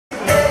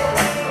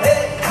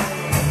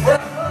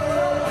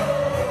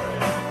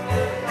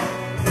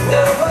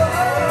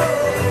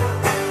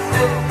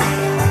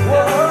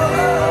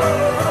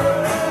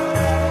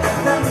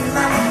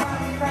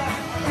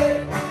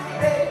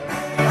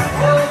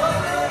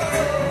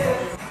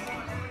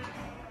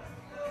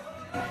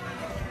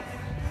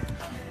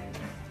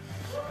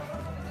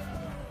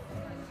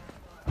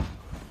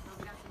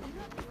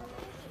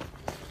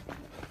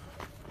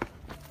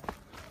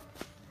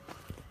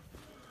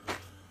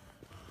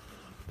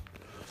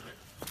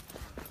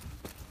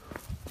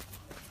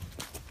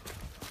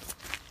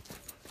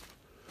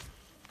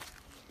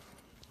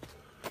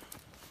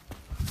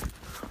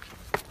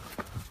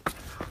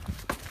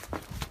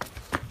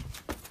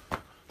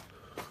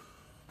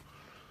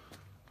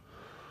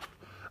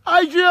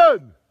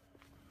Adrian!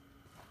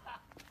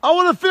 I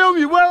want to film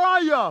you. Where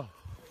are you?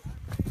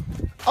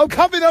 I'm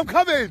coming.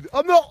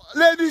 I'm not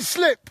letting it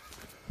slip.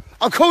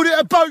 I called it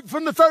a boat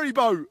from the ferry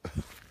boat.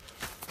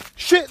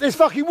 Shit, there's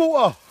fucking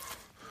water.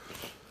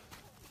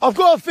 I've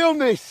got to film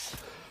this.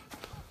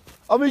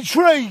 I'm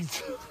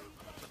intrigued.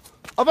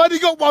 I've only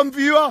got one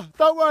viewer.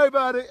 Don't worry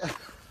about it.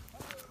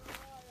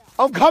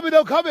 I'm coming.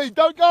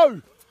 Don't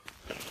go.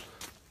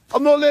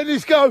 I'm not letting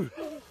this go.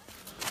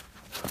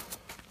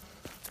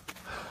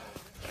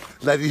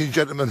 Ladies and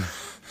gentlemen,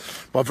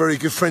 my very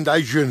good friend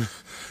Adrian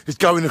is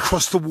going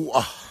across the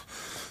water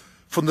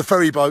from the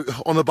ferry boat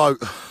on a boat.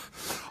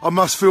 I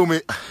must film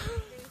it.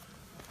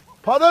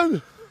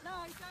 Pardon? No,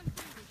 don't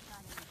do this,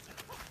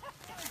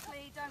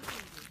 Danny. Don't do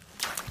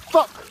this.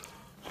 Fuck.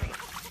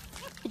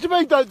 What do you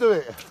mean don't do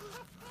it?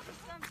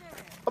 Don't do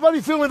it. I'm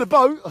only filming a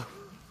boat.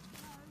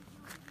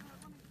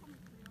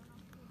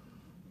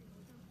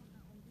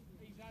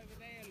 He's over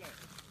there,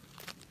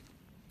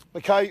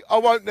 look. Okay, I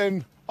won't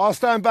then. I'll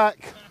stand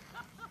back.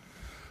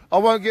 I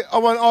won't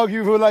argue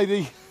with a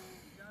lady.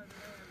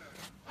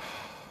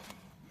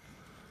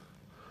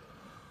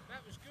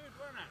 That was good,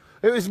 wasn't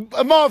It was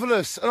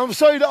marvellous, and I'm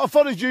sorry that I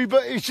followed you,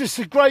 but it's just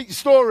a great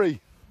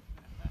story.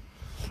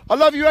 I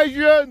love you,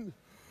 Adrian. And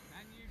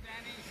you,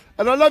 Danny.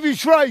 And I love you,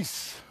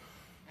 Trace.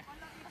 I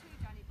love you too,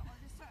 Danny, but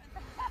there's certain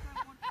things I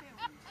don't want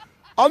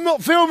filmed. I'm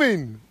not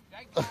filming.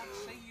 They can't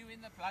see you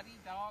in the bloody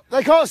dark.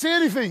 They can't see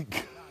anything.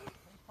 He's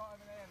quite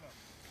over there, look.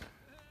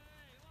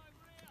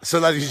 So,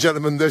 ladies and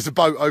gentlemen, there's a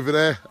boat over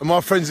there, and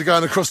my friends are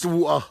going across the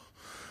water.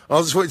 I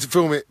just wanted to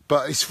film it,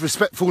 but it's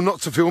respectful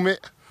not to film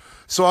it,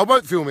 so I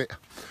won't film it.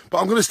 But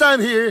I'm going to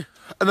stand here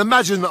and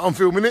imagine that I'm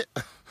filming it.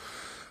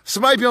 So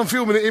maybe I'm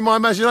filming it in my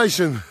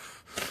imagination.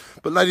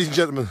 But ladies and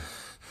gentlemen,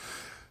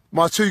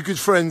 my two good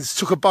friends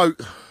took a boat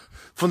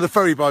from the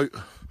ferry boat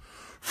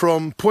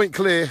from Point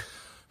Clear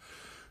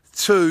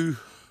to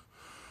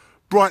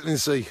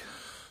Brightlingsea.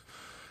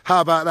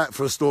 How about that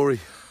for a story?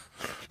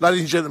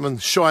 Ladies and gentlemen,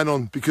 shine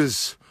on,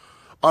 because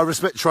I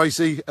respect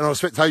Tracy and I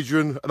respect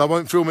Adrian, and I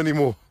won't film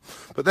anymore.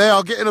 But they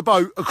are getting a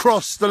boat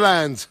across the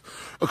land,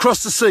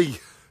 across the sea.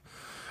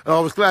 And I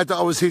was glad that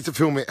I was here to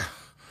film it.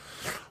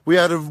 We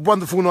had a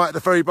wonderful night at the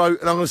ferry boat,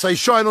 and I'm going to say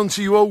shine on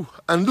to you all.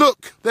 And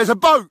look, there's a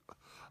boat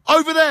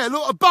over there.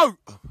 Look, a boat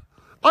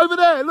over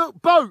there. Look,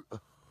 boat.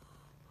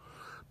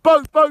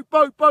 Boat.